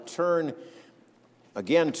Turn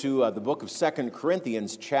again to the book of 2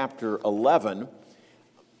 Corinthians chapter 11.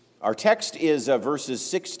 Our text is verses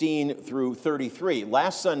 16 through 33.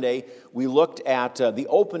 Last Sunday, we looked at the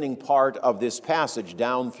opening part of this passage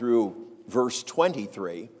down through verse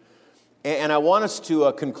 23. And I want us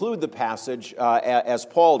to conclude the passage, as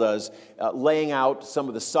Paul does, laying out some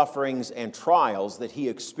of the sufferings and trials that he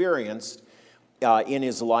experienced in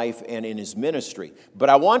his life and in his ministry. But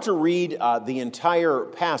I want to read the entire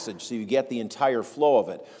passage so you get the entire flow of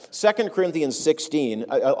it. 2 Corinthians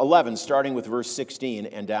 11, starting with verse 16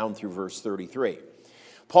 and down through verse 33.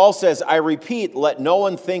 Paul says, "I repeat, let no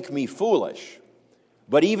one think me foolish,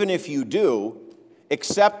 but even if you do,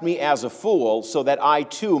 accept me as a fool so that I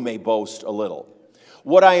too may boast a little.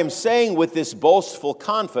 What I am saying with this boastful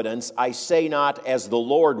confidence, I say not as the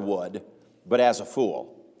Lord would, but as a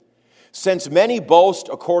fool. Since many boast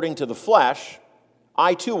according to the flesh,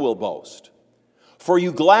 I too will boast. For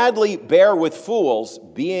you gladly bear with fools,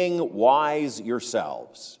 being wise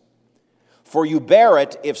yourselves. For you bear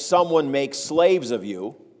it if someone makes slaves of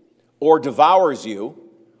you, or devours you,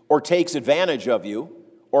 or takes advantage of you,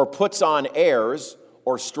 or puts on airs,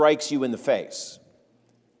 or strikes you in the face.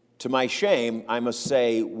 To my shame, I must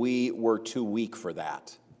say we were too weak for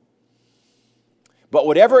that. But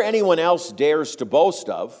whatever anyone else dares to boast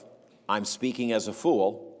of, I'm speaking as a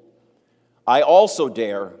fool, I also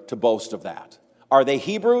dare to boast of that. Are they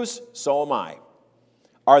Hebrews? So am I.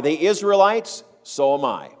 Are they Israelites? So am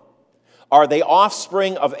I. Are they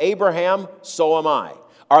offspring of Abraham? So am I.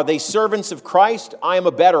 Are they servants of Christ? I am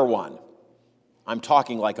a better one. I'm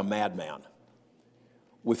talking like a madman.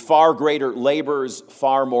 With far greater labors,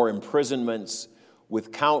 far more imprisonments,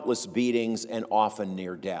 with countless beatings, and often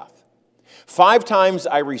near death. 5 times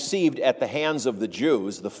I received at the hands of the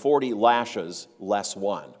Jews the 40 lashes less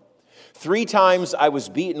one. 3 times I was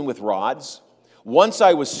beaten with rods. Once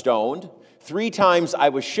I was stoned. 3 times I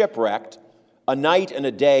was shipwrecked. A night and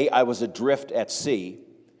a day I was adrift at sea.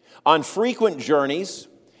 On frequent journeys,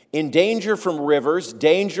 in danger from rivers,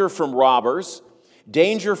 danger from robbers,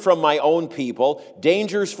 danger from my own people,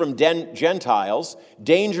 dangers from Gentiles,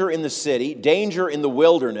 danger in the city, danger in the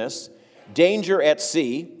wilderness, danger at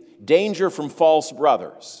sea, danger from false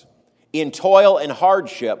brothers, in toil and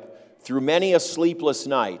hardship, through many a sleepless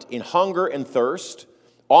night, in hunger and thirst,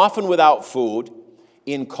 often without food,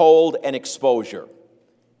 in cold and exposure.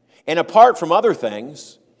 And apart from other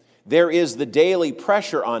things, there is the daily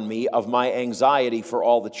pressure on me of my anxiety for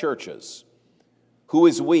all the churches. Who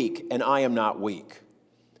is weak, and I am not weak?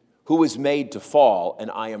 Who is made to fall, and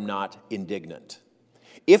I am not indignant?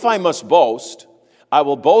 If I must boast, I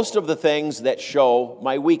will boast of the things that show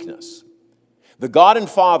my weakness. The God and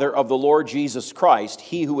Father of the Lord Jesus Christ,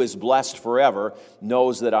 he who is blessed forever,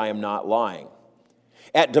 knows that I am not lying.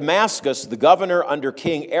 At Damascus, the governor under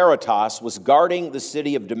King Aretas was guarding the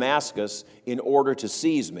city of Damascus in order to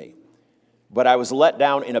seize me. But I was let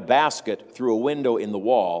down in a basket through a window in the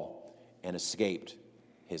wall and escaped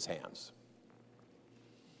his hands."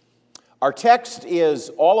 Our text is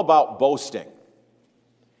all about boasting.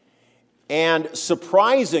 And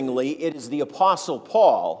surprisingly, it is the Apostle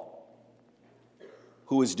Paul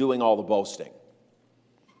who is doing all the boasting.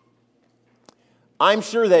 I'm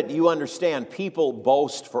sure that you understand people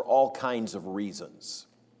boast for all kinds of reasons.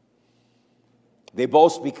 They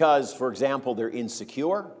boast because, for example, they're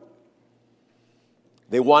insecure.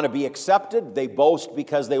 They want to be accepted. They boast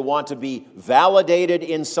because they want to be validated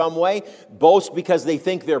in some way. Boast because they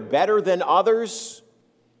think they're better than others.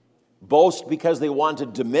 Boast because they want to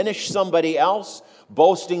diminish somebody else.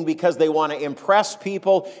 Boasting because they want to impress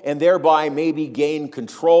people and thereby maybe gain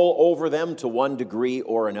control over them to one degree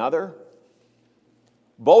or another.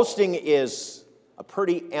 Boasting is a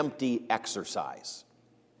pretty empty exercise.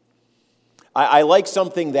 I like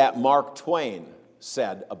something that Mark Twain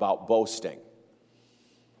said about boasting.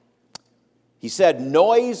 He said,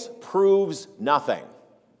 "Noise proves nothing.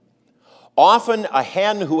 Often a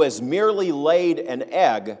hen who has merely laid an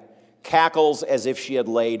egg cackles as if she had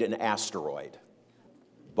laid an asteroid."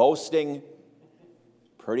 Boasting,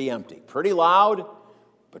 pretty empty. Pretty loud,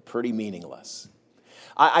 but pretty meaningless.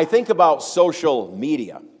 I think about social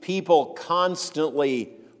media. People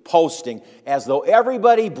constantly posting as though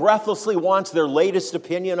everybody breathlessly wants their latest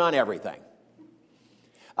opinion on everything.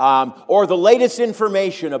 Or the latest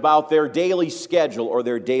information about their daily schedule or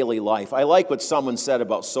their daily life. I like what someone said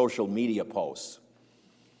about social media posts.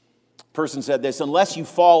 A person said this: unless you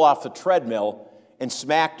fall off the treadmill and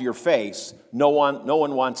smacked your face, no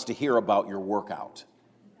one wants to hear about your workout.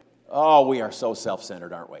 Oh, we are so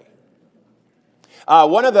self-centered, aren't we?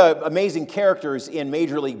 One of the amazing characters in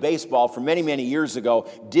Major League Baseball from many, many years ago,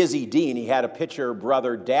 Dizzy Dean, he had a pitcher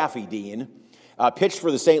brother, Daffy Dean, pitched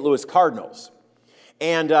for the St. Louis Cardinals.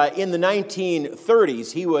 And in the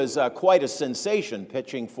 1930s, he was quite a sensation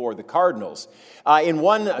pitching for the Cardinals. In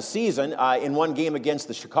one season, in one game against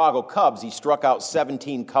the Chicago Cubs, he struck out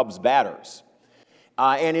 17 Cubs batters.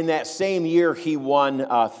 And in that same year, he won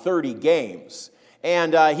 30 games.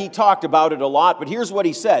 And he talked about it a lot, but here's what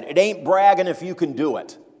he said. "It ain't bragging if you can do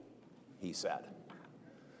it," he said.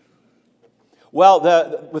 Well,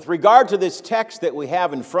 with regard to this text that we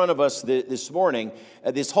have in front of us this morning,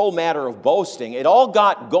 this whole matter of boasting, it all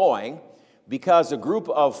got going because a group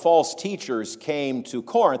of false teachers came to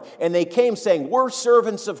Corinth, and they came saying, "We're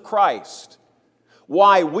servants of Christ.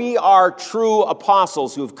 Why, we are true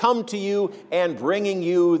apostles who have come to you and bringing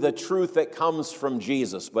you the truth that comes from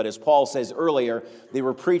Jesus." But as Paul says earlier, they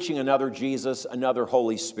were preaching another Jesus, another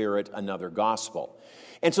Holy Spirit, another gospel.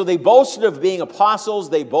 And so they boasted of being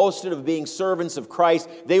apostles, they boasted of being servants of Christ.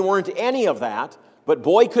 They weren't any of that, but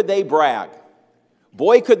boy could they brag.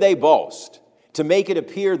 Boy could they boast to make it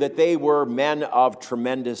appear that they were men of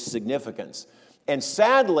tremendous significance. And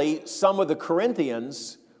sadly, some of the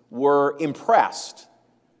Corinthians were impressed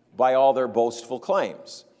by all their boastful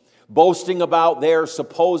claims, boasting about their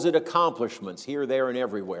supposed accomplishments here, there, and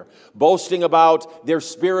everywhere, boasting about their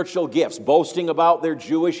spiritual gifts, boasting about their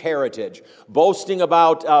Jewish heritage, boasting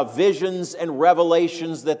about visions and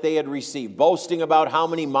revelations that they had received, boasting about how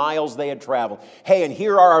many miles they had traveled. Hey, and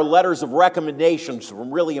here are our letters of recommendations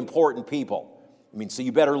from really important people. So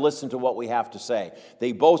you better listen to what we have to say.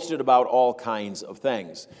 They boasted about all kinds of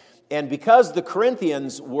things. And because the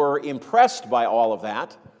Corinthians were impressed by all of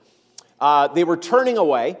that, they were turning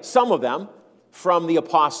away, some of them, from the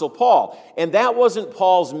Apostle Paul. And that wasn't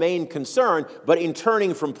Paul's main concern, but in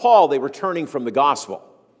turning from Paul, they were turning from the gospel,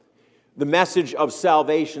 the message of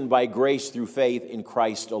salvation by grace through faith in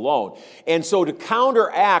Christ alone. And so to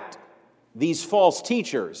counteract these false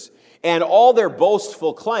teachers and all their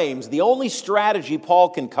boastful claims, the only strategy Paul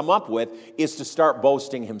can come up with is to start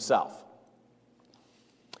boasting himself.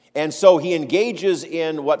 And so he engages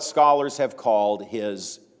in what scholars have called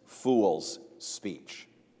his fool's speech.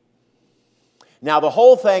 Now, the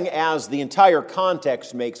whole thing, as the entire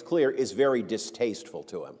context makes clear, is very distasteful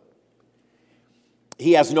to him.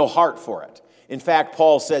 He has no heart for it. In fact,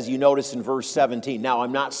 Paul says, you notice in verse 17, "Now,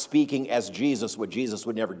 I'm not speaking as Jesus would. Jesus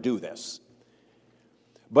would never do this.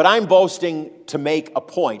 But I'm boasting to make a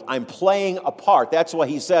point. I'm playing a part." That's why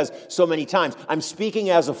he says so many times, "I'm speaking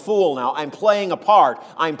as a fool now. I'm playing a part.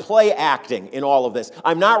 I'm play acting in all of this.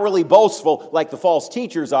 I'm not really boastful like the false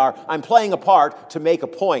teachers are. I'm playing a part to make a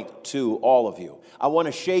point to all of you. I want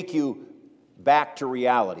to shake you back to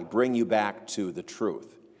reality, bring you back to the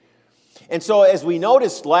truth." And so as we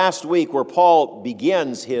noticed last week where Paul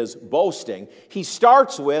begins his boasting, he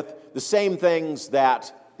starts with the same things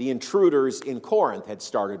that the intruders in Corinth had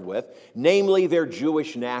started with, namely their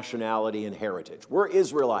Jewish nationality and heritage. We're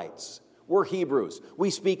Israelites. We're Hebrews. We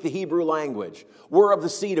speak the Hebrew language. We're of the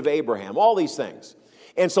seed of Abraham. All these things.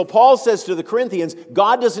 And so Paul says to the Corinthians,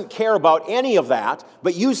 God doesn't care about any of that,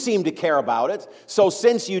 but you seem to care about it. So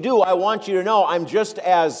since you do, I want you to know I'm just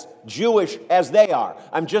as Jewish as they are.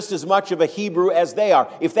 I'm just as much of a Hebrew as they are.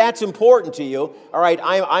 If that's important to you, all right,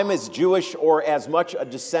 I'm as Jewish or as much a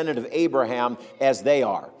descendant of Abraham as they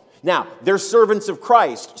are. Now, they're servants of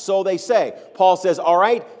Christ, so they say. Paul says, all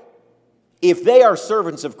right, if they are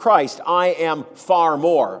servants of Christ, I am far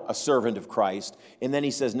more a servant of Christ. And then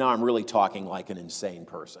he says, no, I'm really talking like an insane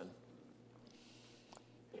person.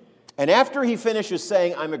 And after he finishes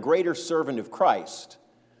saying, I'm a greater servant of Christ,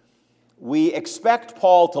 we expect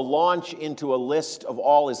Paul to launch into a list of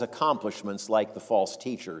all his accomplishments like the false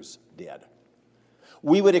teachers did.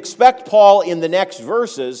 We would expect Paul in the next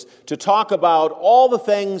verses to talk about all the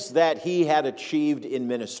things that he had achieved in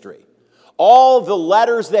ministry. All the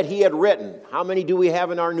letters that he had written. How many do we have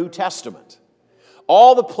in our New Testament?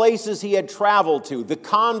 All the places he had traveled to, the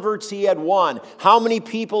converts he had won, how many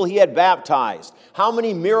people he had baptized, how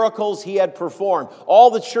many miracles he had performed, all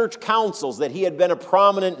the church councils that he had been a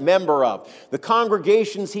prominent member of, the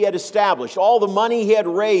congregations he had established, all the money he had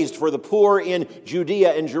raised for the poor in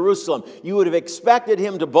Judea and Jerusalem. You would have expected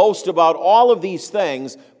him to boast about all of these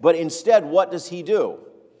things, but instead, what does he do?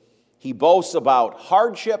 He boasts about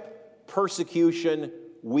hardship, persecution,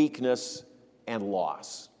 weakness, and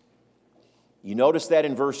loss. You notice that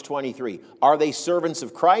in verse 23. Are they servants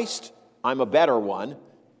of Christ? I'm a better one.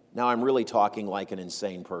 Now I'm really talking like an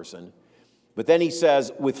insane person. But then he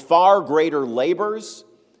says, with far greater labors,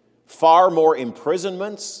 far more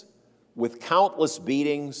imprisonments, with countless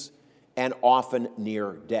beatings, and often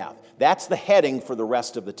near death. That's the heading for the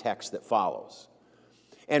rest of the text that follows.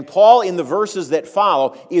 And Paul, in the verses that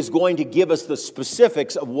follow, is going to give us the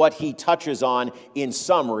specifics of what he touches on in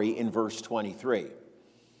summary in verse 23.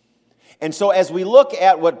 And so as we look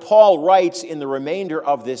at what Paul writes in the remainder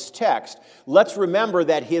of this text, let's remember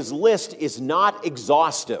that his list is not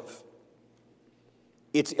exhaustive.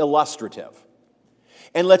 It's illustrative.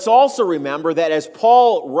 And let's also remember that as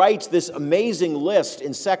Paul writes this amazing list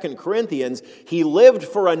in 2 Corinthians, he lived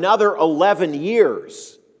for another 11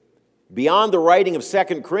 years. Beyond the writing of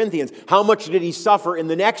 2 Corinthians, how much did he suffer in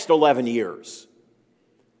the next 11 years?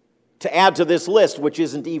 To add to this list, which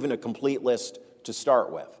isn't even a complete list to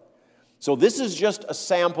start with. So this is just a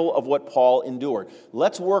sample of what Paul endured.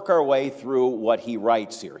 Let's work our way through what he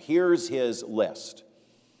writes here. Here's his list.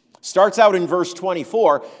 Starts out in verse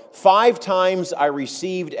 24, 5 times I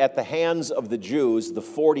received at the hands of the Jews the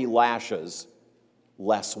 40 lashes,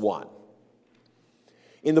 less one.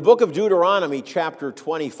 In the book of Deuteronomy, chapter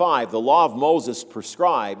 25, the law of Moses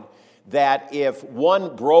prescribed that if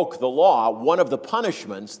one broke the law, one of the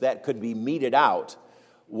punishments that could be meted out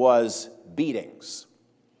was beatings.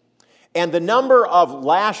 And the number of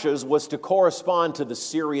lashes was to correspond to the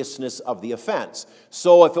seriousness of the offense.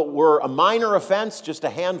 So if it were a minor offense, just a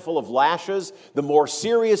handful of lashes, the more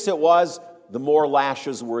serious it was, the more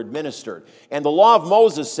lashes were administered. And the law of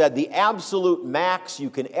Moses said the absolute max you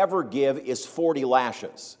can ever give is 40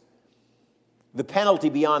 lashes. The penalty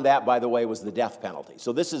beyond that, by the way, was the death penalty.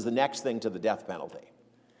 So this is the next thing to the death penalty.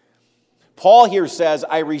 Paul here says,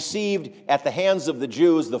 I received at the hands of the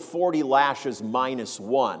Jews the 40 lashes minus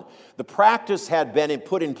one. The practice had been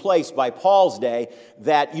put in place by Paul's day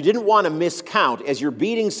that you didn't want to miscount. As you're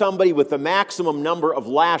beating somebody with the maximum number of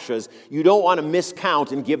lashes, you don't want to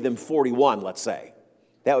miscount and give them 41, let's say.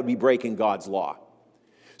 That would be breaking God's law.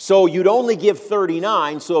 So you'd only give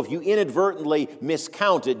 39, so if you inadvertently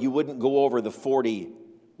miscounted, you wouldn't go over the 40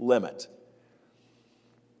 limit.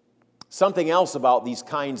 Something else about these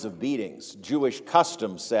kinds of beatings. Jewish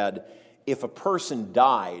custom said if a person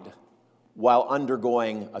died while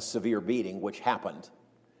undergoing a severe beating, which happened,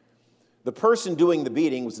 the person doing the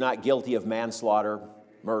beating was not guilty of manslaughter,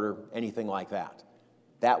 murder, anything like that.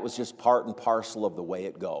 That was just part and parcel of the way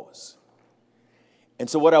it goes. And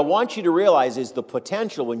so what I want you to realize is the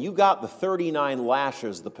potential, when you got the 39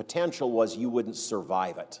 lashes, the potential was you wouldn't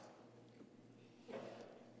survive it.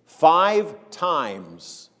 5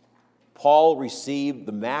 times Paul received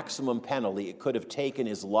the maximum penalty. It could have taken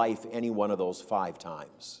his life any one of those 5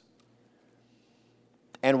 times.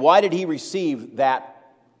 And why did he receive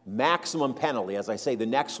that maximum penalty? As I say, the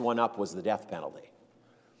next one up was the death penalty.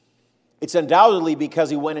 It's undoubtedly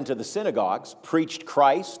because he went into the synagogues, preached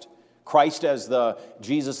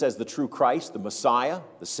Jesus as the true Christ, the Messiah,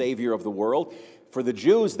 the Savior of the world. For the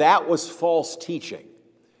Jews, that was false teaching.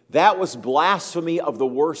 That was blasphemy of the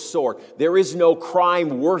worst sort. There is no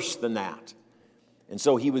crime worse than that. And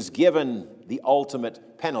so he was given the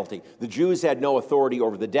ultimate penalty. The Jews had no authority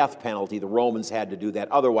over the death penalty. The Romans had to do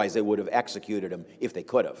that. Otherwise, they would have executed him if they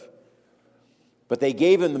could have. But they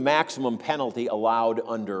gave him the maximum penalty allowed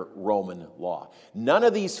under Roman law. None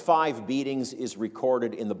of these 5 beatings is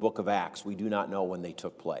recorded in the book of Acts. We do not know when they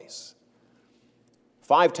took place.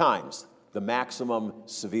 5 times. The maximum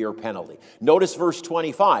severe penalty. Notice verse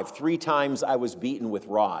 25, 3 times I was beaten with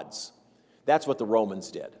rods. That's what the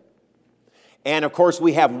Romans did. And of course,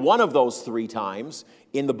 we have one of those 3 times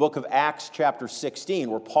in the book of Acts chapter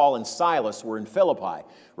 16, where Paul and Silas were in Philippi.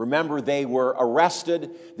 Remember, they were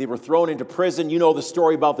arrested. They were thrown into prison. You know the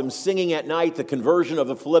story about them singing at night, the conversion of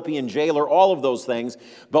the Philippian jailer, all of those things.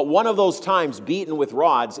 But one of those times beaten with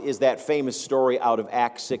rods is that famous story out of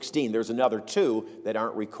Acts 16. There's another 2 that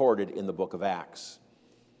aren't recorded in the book of Acts.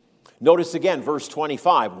 Notice again, verse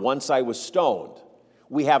 25, once I was stoned.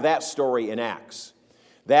 We have that story in Acts.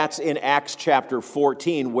 That's in Acts chapter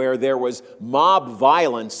 14, where there was mob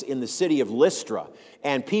violence in the city of Lystra,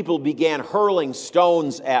 and people began hurling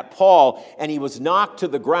stones at Paul, and he was knocked to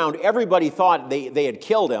the ground. Everybody thought they had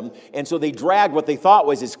killed him, and so they dragged what they thought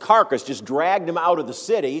was his carcass, just dragged him out of the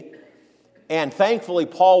city, and thankfully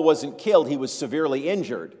Paul wasn't killed. He was severely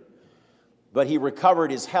injured, but he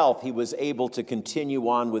recovered his health. He was able to continue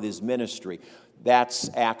on with his ministry.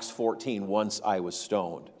 That's Acts 14, once I was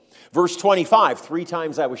stoned. Verse 25, 3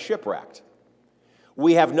 times I was shipwrecked.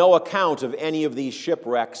 We have no account of any of these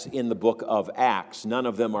shipwrecks in the book of Acts. None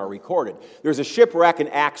of them are recorded. There's a shipwreck in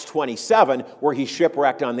Acts 27 where he's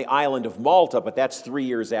shipwrecked on the island of Malta, but that's 3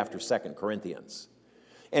 years after 2 Corinthians.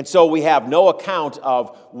 And so we have no account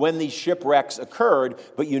of when these shipwrecks occurred,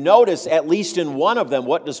 but you notice at least in one of them,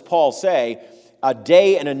 what does Paul say? a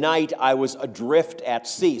day and a night I was adrift at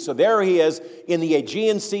sea. So there he is in the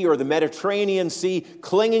Aegean Sea or the Mediterranean Sea,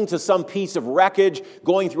 clinging to some piece of wreckage,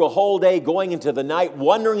 going through a whole day, going into the night,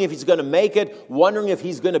 wondering if he's going to make it, wondering if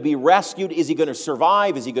he's going to be rescued. Is he going to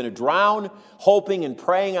survive? Is he going to drown? Hoping and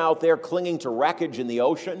praying out there, clinging to wreckage in the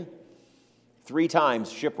ocean. 3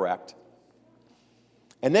 times shipwrecked.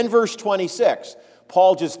 And then verse 26,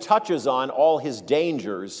 Paul just touches on all his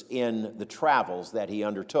dangers in the travels that he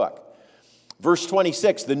undertook. Verse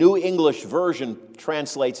 26, the New English Version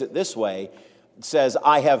translates it this way. It says,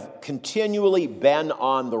 I have continually been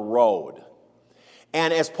on the road.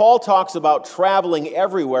 And as Paul talks about traveling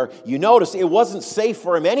everywhere, you notice it wasn't safe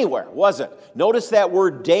for him anywhere, was it? Notice that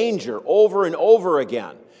word danger over and over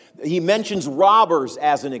again. He mentions robbers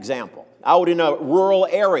as an example. Out in a rural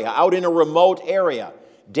area, out in a remote area.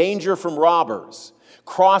 Danger from robbers.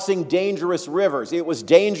 Crossing dangerous rivers. It was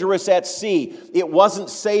dangerous at sea. It wasn't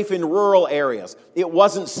safe in rural areas. It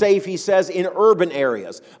wasn't safe, he says, in urban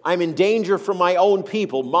areas. I'm in danger from my own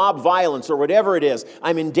people, mob violence or whatever it is.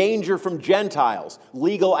 I'm in danger from Gentiles,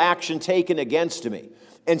 legal action taken against me.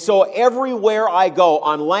 And so everywhere I go,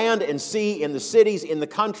 on land and sea, in the cities, in the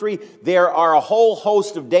country, there are a whole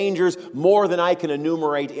host of dangers, more than I can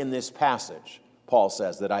enumerate in this passage, Paul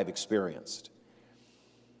says, that I've experienced.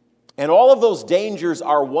 And all of those dangers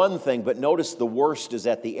are one thing, but notice the worst is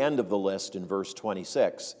at the end of the list in verse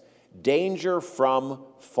 26. Danger from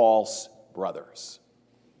false brothers.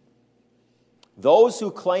 Those who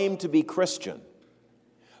claim to be Christian,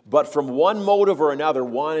 but from one motive or another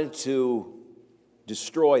wanted to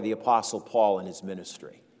destroy the Apostle Paul and his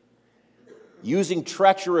ministry, using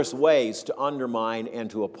treacherous ways to undermine and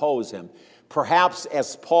to oppose him. Perhaps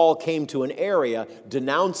as Paul came to an area,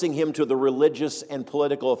 denouncing him to the religious and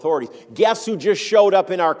political authorities. Guess who just showed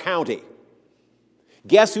up in our county?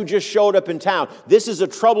 Guess who just showed up in town? This is a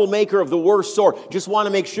troublemaker of the worst sort. Just want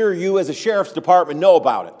to make sure you as a sheriff's department know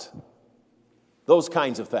about it. Those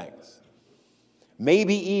kinds of things.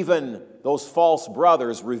 Maybe even those false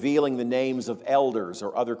brothers revealing the names of elders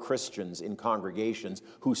or other Christians in congregations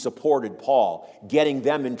who supported Paul, getting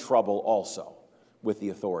them in trouble also with the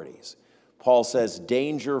authorities. Paul says,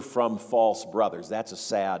 danger from false brothers. That's a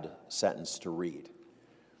sad sentence to read.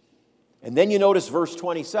 And then you notice verse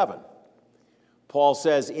 27. Paul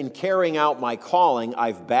says, in carrying out my calling,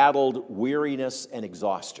 I've battled weariness and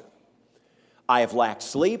exhaustion. I have lacked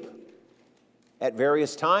sleep at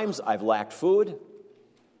various times. I've lacked food.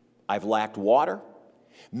 I've lacked water.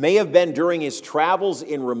 May have been during his travels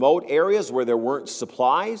in remote areas where there weren't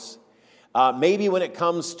supplies. Maybe when it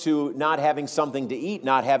comes to not having something to eat,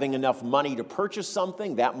 not having enough money to purchase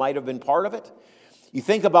something, that might have been part of it. You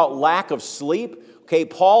think about lack of sleep. Okay,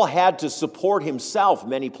 Paul had to support himself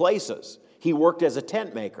many places. He worked as a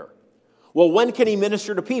tent maker. Well, when can he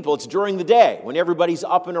minister to people? It's during the day when everybody's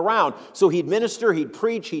up and around. So he'd minister, he'd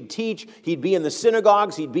preach, he'd teach, he'd be in the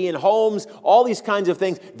synagogues, he'd be in homes, all these kinds of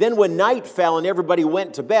things. Then when night fell and everybody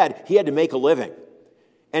went to bed, he had to make a living.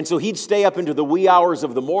 And so he'd stay up into the wee hours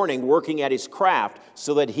of the morning working at his craft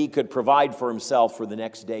so that he could provide for himself for the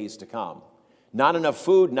next days to come. Not enough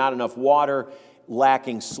food, not enough water,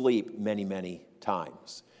 lacking sleep many, many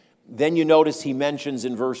times. Then you notice he mentions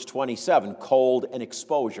in verse 27, cold and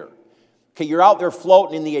exposure. Okay, you're out there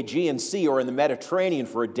floating in the Aegean Sea or in the Mediterranean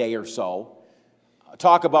for a day or so.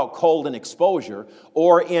 Talk about cold and exposure.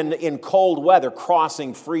 Or in cold weather,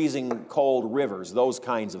 crossing freezing cold rivers, those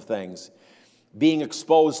kinds of things. Being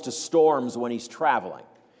exposed to storms when he's traveling,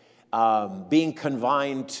 being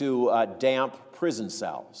confined to damp prison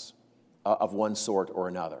cells of one sort or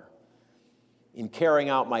another. In carrying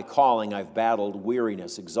out my calling, I've battled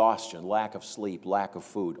weariness, exhaustion, lack of sleep, lack of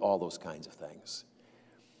food, all those kinds of things.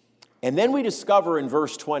 And then we discover in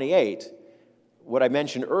verse 28, what I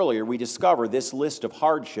mentioned earlier, we discover this list of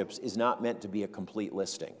hardships is not meant to be a complete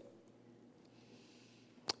listing.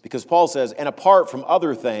 Because Paul says, and apart from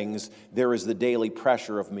other things, there is the daily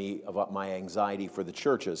pressure of my anxiety for the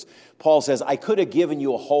churches. Paul says, I could have given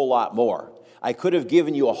you a whole lot more. I could have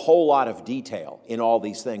given you a whole lot of detail in all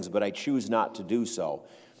these things, but I choose not to do so.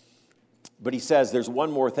 But he says, there's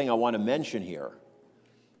one more thing I want to mention here,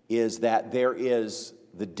 is that there is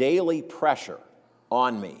the daily pressure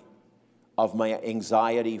on me of my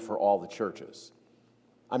anxiety for all the churches.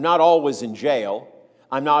 I'm not always in jail.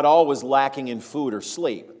 I'm not always lacking in food or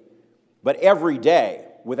sleep. But every day,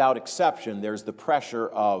 without exception, there's the pressure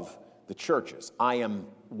of the churches. I am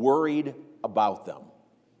worried about them,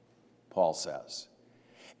 Paul says.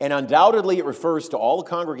 And undoubtedly it refers to all the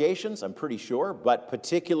congregations, I'm pretty sure, but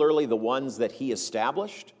particularly the ones that he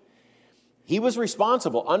established. He was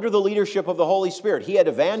responsible under the leadership of the Holy Spirit. He had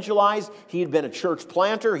evangelized. He had been a church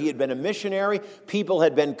planter. He had been a missionary. People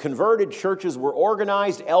had been converted. Churches were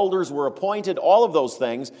organized. Elders were appointed. All of those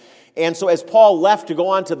things. And so as Paul left to go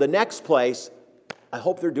on to the next place, I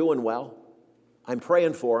hope they're doing well. I'm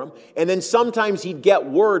praying for them. And then sometimes he'd get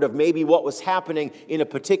word of maybe what was happening in a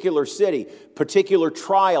particular city, particular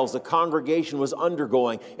trials the congregation was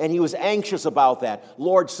undergoing, and he was anxious about that.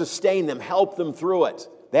 Lord, sustain them, help them through it.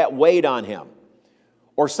 That weighed on him.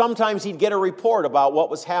 Or sometimes he'd get a report about what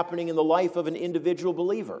was happening in the life of an individual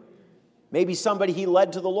believer. Maybe somebody he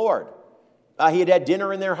led to the Lord. He had had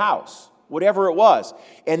dinner in their house, whatever it was.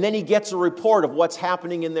 And then he gets a report of what's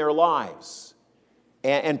happening in their lives.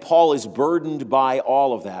 And Paul is burdened by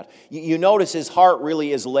all of that. You notice his heart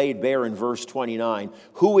really is laid bare in verse 29.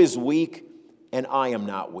 Who is weak and I am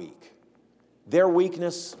not weak? Their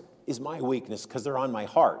weakness is my weakness because they're on my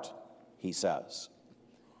heart, he says.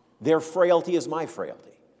 Their frailty is my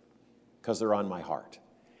frailty because they're on my heart.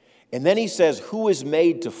 And then he says, who is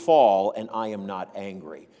made to fall and I am not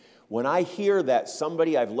angry? When I hear that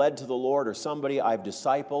somebody I've led to the Lord or somebody I've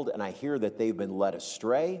discipled and I hear that they've been led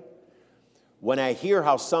astray, when I hear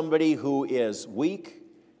how somebody who is weak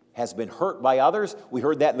has been hurt by others, we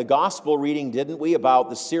heard that in the gospel reading, didn't we,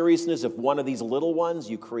 about the seriousness of one of these little ones,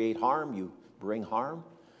 you create harm, you bring harm.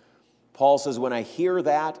 Paul says, when I hear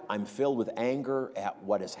that, I'm filled with anger at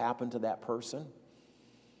what has happened to that person.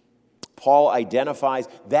 Paul identifies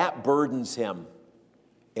that burdens him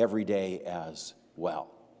every day as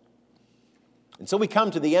well. And so we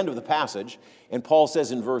come to the end of the passage, and Paul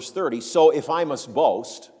says in verse 30, so if I must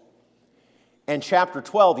boast, and chapter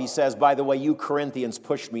 12, he says, by the way, you Corinthians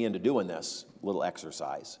pushed me into doing this little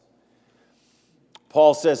exercise.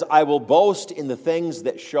 Paul says, I will boast in the things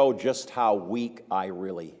that show just how weak I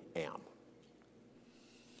really am.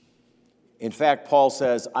 In fact, Paul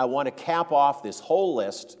says, I want to cap off this whole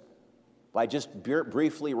list by just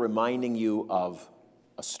briefly reminding you of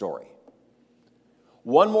a story.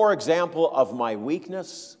 One more example of my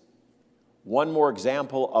weakness, one more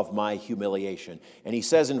example of my humiliation. And he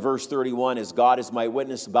says in verse 31, as God is my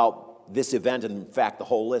witness about this event, and in fact the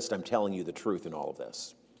whole list, I'm telling you the truth in all of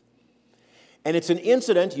this. And it's an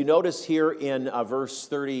incident, you notice here in verse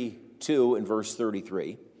 32 and verse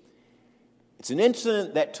 33. It's an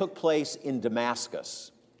incident that took place in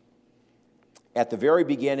Damascus at the very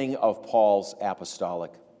beginning of Paul's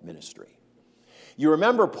apostolic ministry. You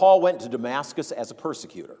remember Paul went to Damascus as a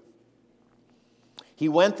persecutor. He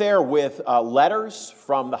went there with letters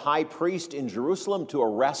from the high priest in Jerusalem to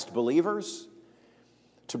arrest believers,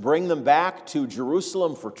 to bring them back to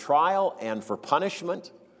Jerusalem for trial and for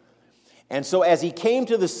punishment. And so as he came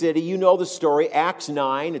to the city, you know the story, Acts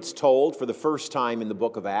 9, it's told for the first time in the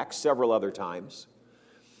book of Acts, several other times.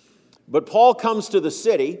 But Paul comes to the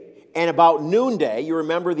city, and about noonday, you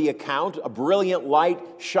remember the account, a brilliant light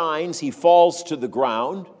shines, he falls to the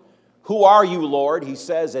ground. Who are you, Lord? He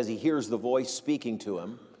says as he hears the voice speaking to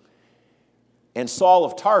him. And Saul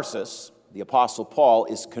of Tarsus, the apostle Paul,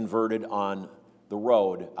 is converted on the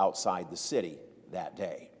road outside the city that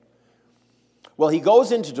day. Well, he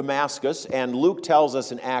goes into Damascus, and Luke tells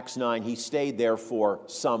us in Acts 9 he stayed there for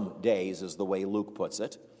some days, is the way Luke puts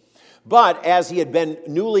it. But as he had been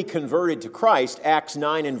newly converted to Christ, Acts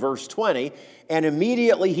 9 and verse 20, and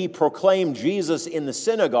immediately he proclaimed Jesus in the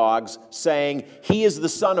synagogues, saying, he is the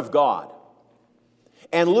Son of God.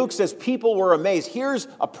 And Luke says people were amazed. Here's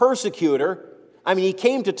a persecutor. I mean, he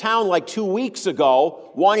came to town like 2 weeks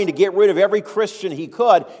ago, wanting to get rid of every Christian he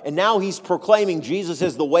could, and now he's proclaiming Jesus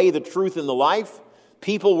as the way, the truth, and the life.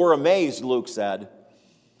 People were amazed, Luke said.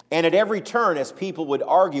 And at every turn, as people would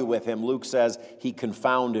argue with him, Luke says, he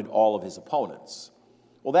confounded all of his opponents.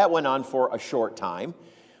 Well, that went on for a short time.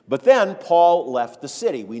 But then Paul left the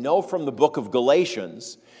city. We know from the book of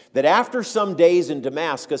Galatians that after some days in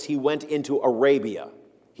Damascus, he went into Arabia,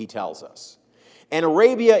 he tells us. And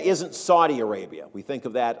Arabia isn't Saudi Arabia. We think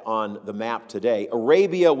of that on the map today.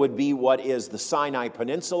 Arabia would be what is the Sinai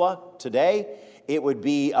Peninsula today. It would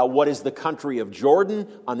be what is the country of Jordan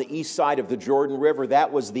on the east side of the Jordan River.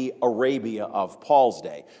 That was the Arabia of Paul's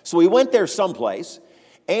day. So he went there someplace,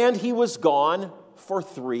 and he was gone for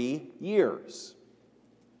 3 years.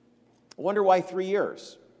 I wonder why 3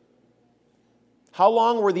 years? How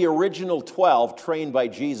long were the original 12 trained by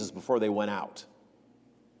Jesus before they went out?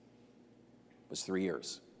 It was 3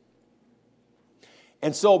 years.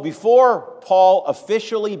 And so before Paul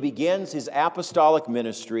officially begins his apostolic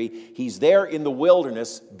ministry, he's there in the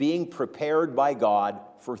wilderness being prepared by God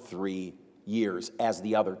for 3 years, as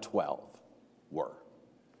the other 12 were.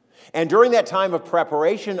 And during that time of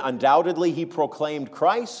preparation, undoubtedly he proclaimed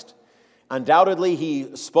Christ. Undoubtedly,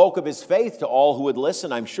 he spoke of his faith to all who would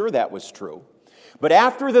listen. I'm sure that was true. But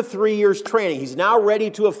after the 3 years training, he's now ready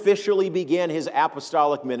to officially begin his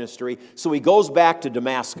apostolic ministry, so he goes back to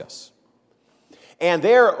Damascus. And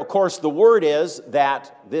there, of course, the word is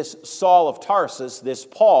that this Saul of Tarsus, this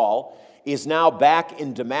Paul, is now back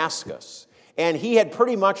in Damascus. And he had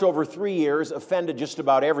pretty much over 3 years offended just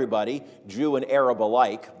about everybody, Jew and Arab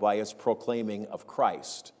alike, by his proclaiming of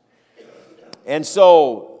Christ. And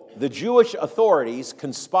so the Jewish authorities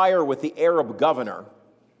conspire with the Arab governor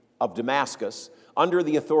of Damascus under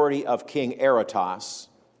the authority of King Aretas,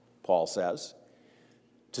 Paul says,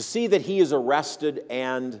 to see that he is arrested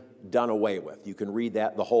and done away with. You can read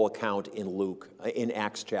that, the whole account in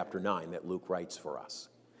Acts chapter 9 that Luke writes for us.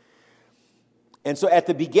 And so at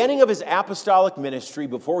the beginning of his apostolic ministry,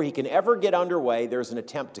 before he can ever get underway, there's an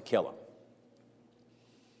attempt to kill him.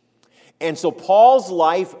 And so Paul's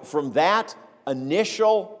life from that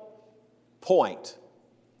initial point,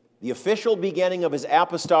 the official beginning of his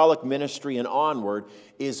apostolic ministry and onward,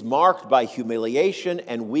 is marked by humiliation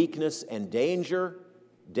and weakness and danger,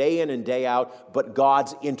 day in and day out, but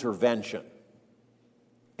God's intervention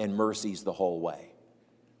and mercies the whole way.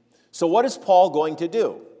 So what is Paul going to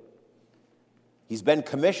do? He's been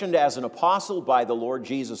commissioned as an apostle by the Lord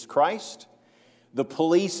Jesus Christ. The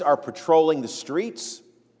police are patrolling the streets.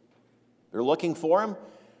 They're looking for him.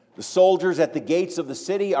 The soldiers at the gates of the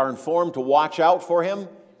city are informed to watch out for him,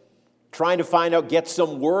 trying to find out, get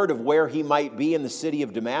some word of where he might be in the city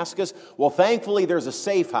of Damascus. Well, thankfully, there's a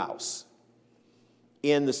safe house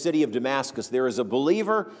in the city of Damascus. There is a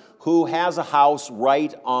believer who has a house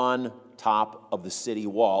right on top of the city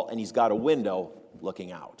wall, and he's got a window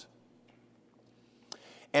looking out.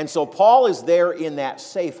 And so Paul is there in that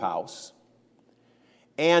safe house,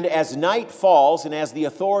 and as night falls, and as the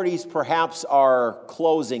authorities perhaps are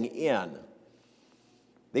closing in,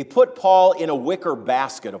 they put Paul in a wicker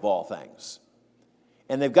basket of all things.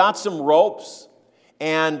 And they've got some ropes,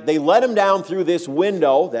 and they let him down through this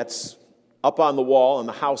window that's up on the wall, in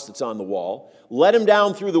the house that's on the wall. Let him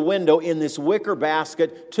down through the window in this wicker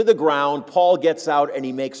basket to the ground. Paul gets out, and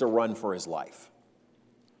he makes a run for his life.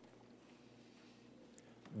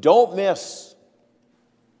 Don't miss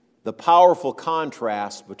the powerful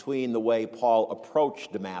contrast between the way Paul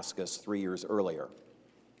approached Damascus 3 years earlier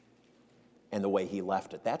and the way he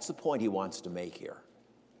left it. That's the point he wants to make here.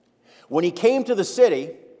 When he came to the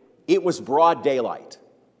city, it was broad daylight.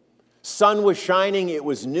 Sun was shining, it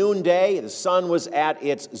was noonday, the sun was at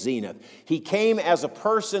its zenith. He came as a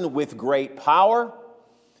person with great power.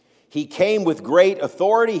 He came with great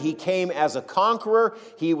authority. He came as a conqueror.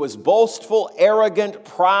 He was boastful, arrogant,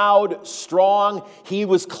 proud, strong. He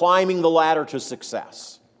was climbing the ladder to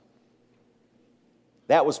success.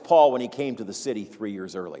 That was Paul when he came to the city 3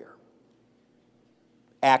 years earlier.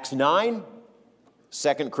 Acts 9,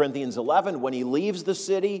 2 Corinthians 11, when he leaves the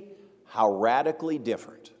city, how radically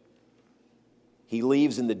different. He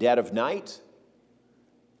leaves in the dead of night.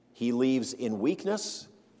 He leaves in weakness.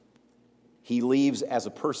 He leaves as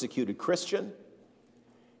a persecuted Christian.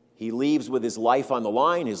 He leaves with his life on the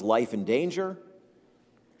line, his life in danger.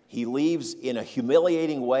 He leaves in a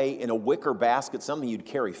humiliating way in a wicker basket, something you'd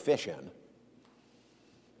carry fish in.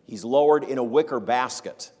 He's lowered in a wicker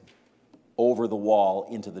basket over the wall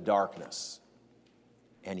into the darkness,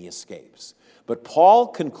 and he escapes. But Paul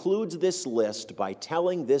concludes this list by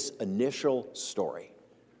telling this initial story.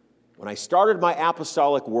 When I started my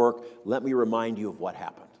apostolic work, let me remind you of what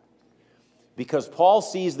happened. Because Paul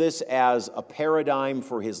sees this as a paradigm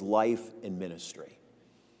for his life and ministry.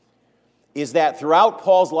 Is that throughout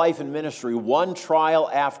Paul's life and ministry, one trial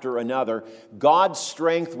after another, God's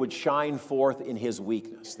strength would shine forth in his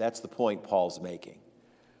weakness. That's the point Paul's making.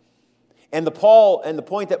 And the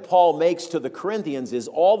point that Paul makes to the Corinthians is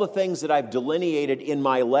all the things that I've delineated in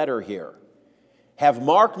my letter here have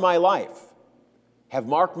marked my life, have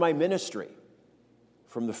marked my ministry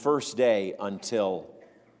from the first day until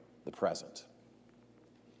the present.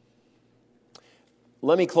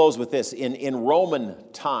 Let me close with this. In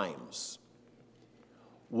Roman times,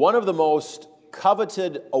 one of the most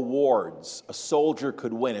coveted awards a soldier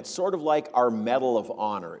could win, it's sort of like our Medal of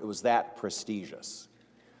Honor. It was that prestigious.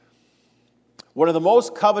 One of the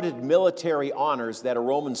most coveted military honors that a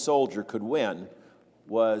Roman soldier could win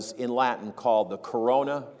was in Latin called the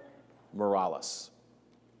Corona Muralis,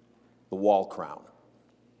 the wall crown.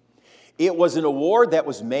 It was an award that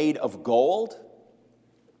was made of gold.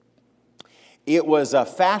 It was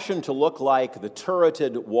fashioned to look like the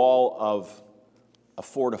turreted wall of a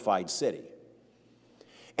fortified city.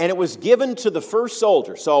 And it was given to the first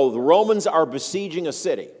soldier. So the Romans are besieging a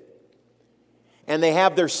city. And they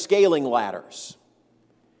have their scaling ladders.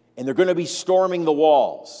 and they're going to be storming the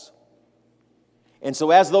walls. And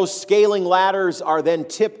so as those scaling ladders are then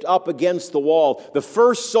tipped up against the wall, the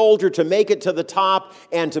first soldier to make it to the top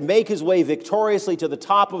and to make his way victoriously to the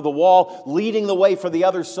top of the wall, leading the way for the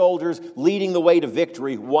other soldiers, leading the way to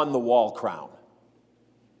victory, won the wall crown.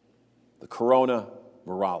 The Corona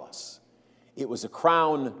Moralis. It was a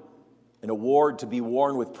crown, an award to be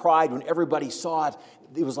worn with pride. When everybody saw it,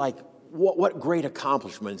 it was like, what great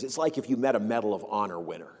accomplishments. It's like if you met a Medal of Honor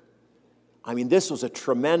winner. I mean, this was a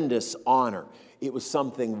tremendous honor. It was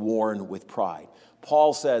something worn with pride.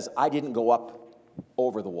 Paul says, I didn't go up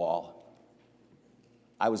over the wall.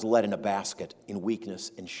 I was led in a basket in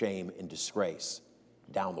weakness and shame and disgrace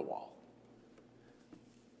down the wall.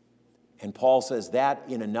 And Paul says that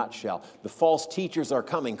in a nutshell. The false teachers are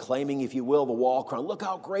coming, claiming, if you will, the wall crown. Look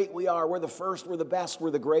how great we are. We're the first, we're the best,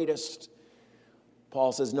 we're the greatest.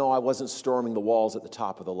 Paul says, no, I wasn't storming the walls at the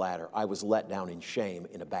top of the ladder. I was let down in shame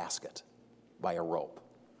in a basket by a rope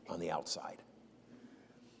on the outside.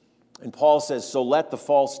 And Paul says, so let the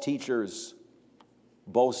false teachers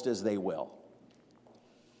boast as they will.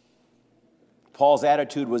 Paul's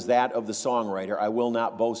attitude was that of the songwriter, I will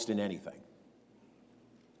not boast in anything.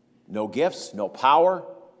 No gifts, no power,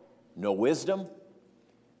 no wisdom,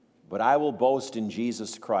 but I will boast in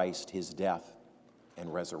Jesus Christ, his death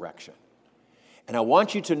and resurrection. And I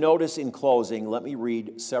want you to notice in closing, let me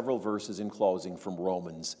read several verses in closing from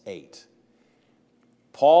Romans 8.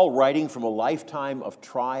 Paul, writing from a lifetime of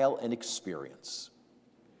trial and experience,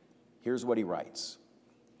 here's what he writes.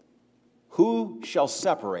 Who shall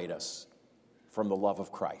separate us from the love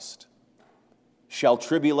of Christ? Shall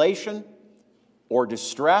tribulation or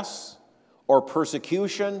distress or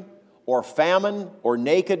persecution or famine or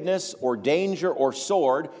nakedness or danger or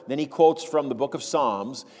sword? Then he quotes from the book of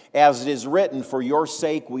Psalms, as it is written, for your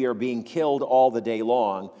sake we are being killed all the day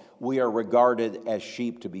long. We are regarded as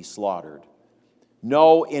sheep to be slaughtered.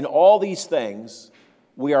 No, in all these things,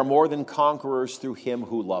 we are more than conquerors through him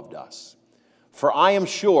who loved us. For I am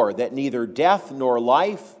sure that neither death nor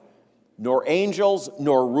life, nor angels,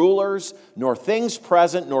 nor rulers, nor things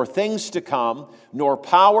present, nor things to come, nor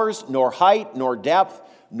powers, nor height, nor depth,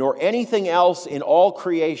 nor anything else in all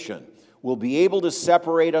creation will be able to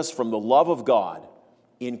separate us from the love of God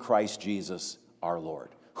in Christ Jesus our Lord.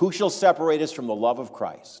 Who shall separate us from the love of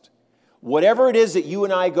Christ? Whatever it is that you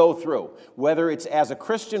and I go through, whether it's as a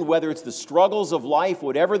Christian, whether it's the struggles of life,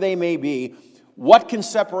 whatever they may be, what can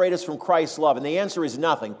separate us from Christ's love? And the answer is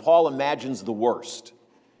nothing. Paul imagines the worst.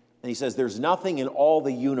 And he says there's nothing in all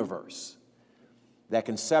the universe that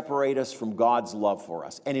can separate us from God's love for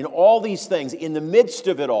us. And in all these things, in the midst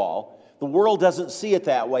of it all, the world doesn't see it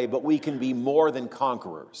that way, but we can be more than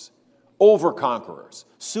conquerors, over-conquerors,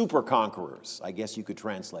 super-conquerors, I guess you could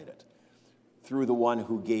translate it, through the one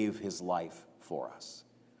who gave his life for us.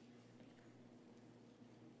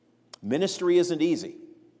 Ministry isn't easy.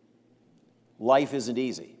 Life isn't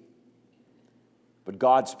easy. But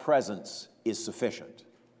God's presence is sufficient.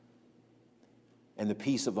 And the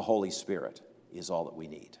peace of the Holy Spirit is all that we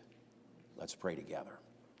need. Let's pray together.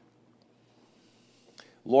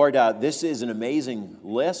 Lord, this is an amazing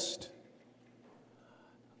list.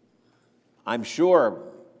 I'm sure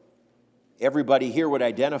everybody here would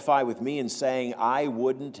identify with me in saying, I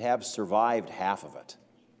wouldn't have survived half of it.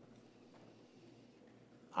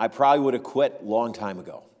 I probably would have quit a long time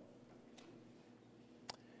ago.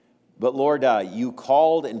 But Lord, you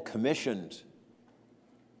called and commissioned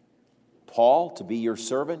Paul to be your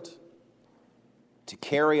servant, to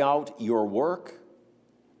carry out your work,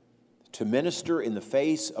 to minister in the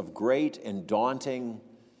face of great and daunting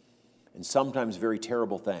and sometimes very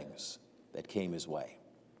terrible things that came his way.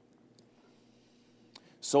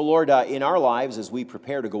 So, Lord, in our lives, as we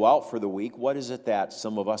prepare to go out for the week, what is it that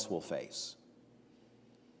some of us will face?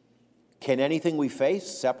 Can anything we face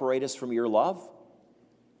separate us from your love?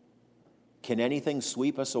 Can anything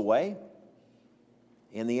sweep us away?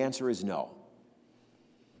 And the answer is no.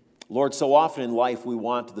 Lord, so often in life we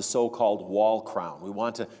want the so-called wall crown. We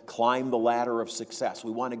want to climb the ladder of success.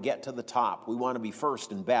 We want to get to the top. We want to be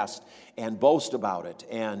first and best and boast about it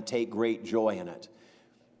and take great joy in it.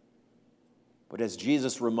 But as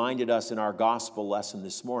Jesus reminded us in our gospel lesson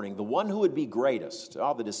this morning, the one who would be greatest,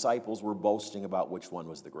 all the disciples were boasting about which one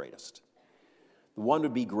was the greatest. The one who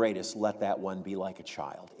would be greatest, let that one be like a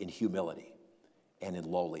child in humility and in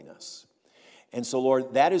lowliness. And so,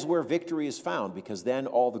 Lord, that is where victory is found, because then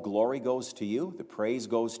all the glory goes to you, the praise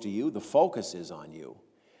goes to you, the focus is on you.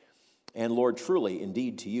 And Lord, truly,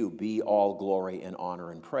 indeed to you be all glory and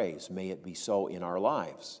honor and praise. May it be so in our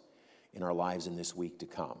lives in this week to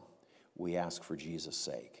come. We ask for Jesus'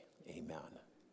 sake. Amen.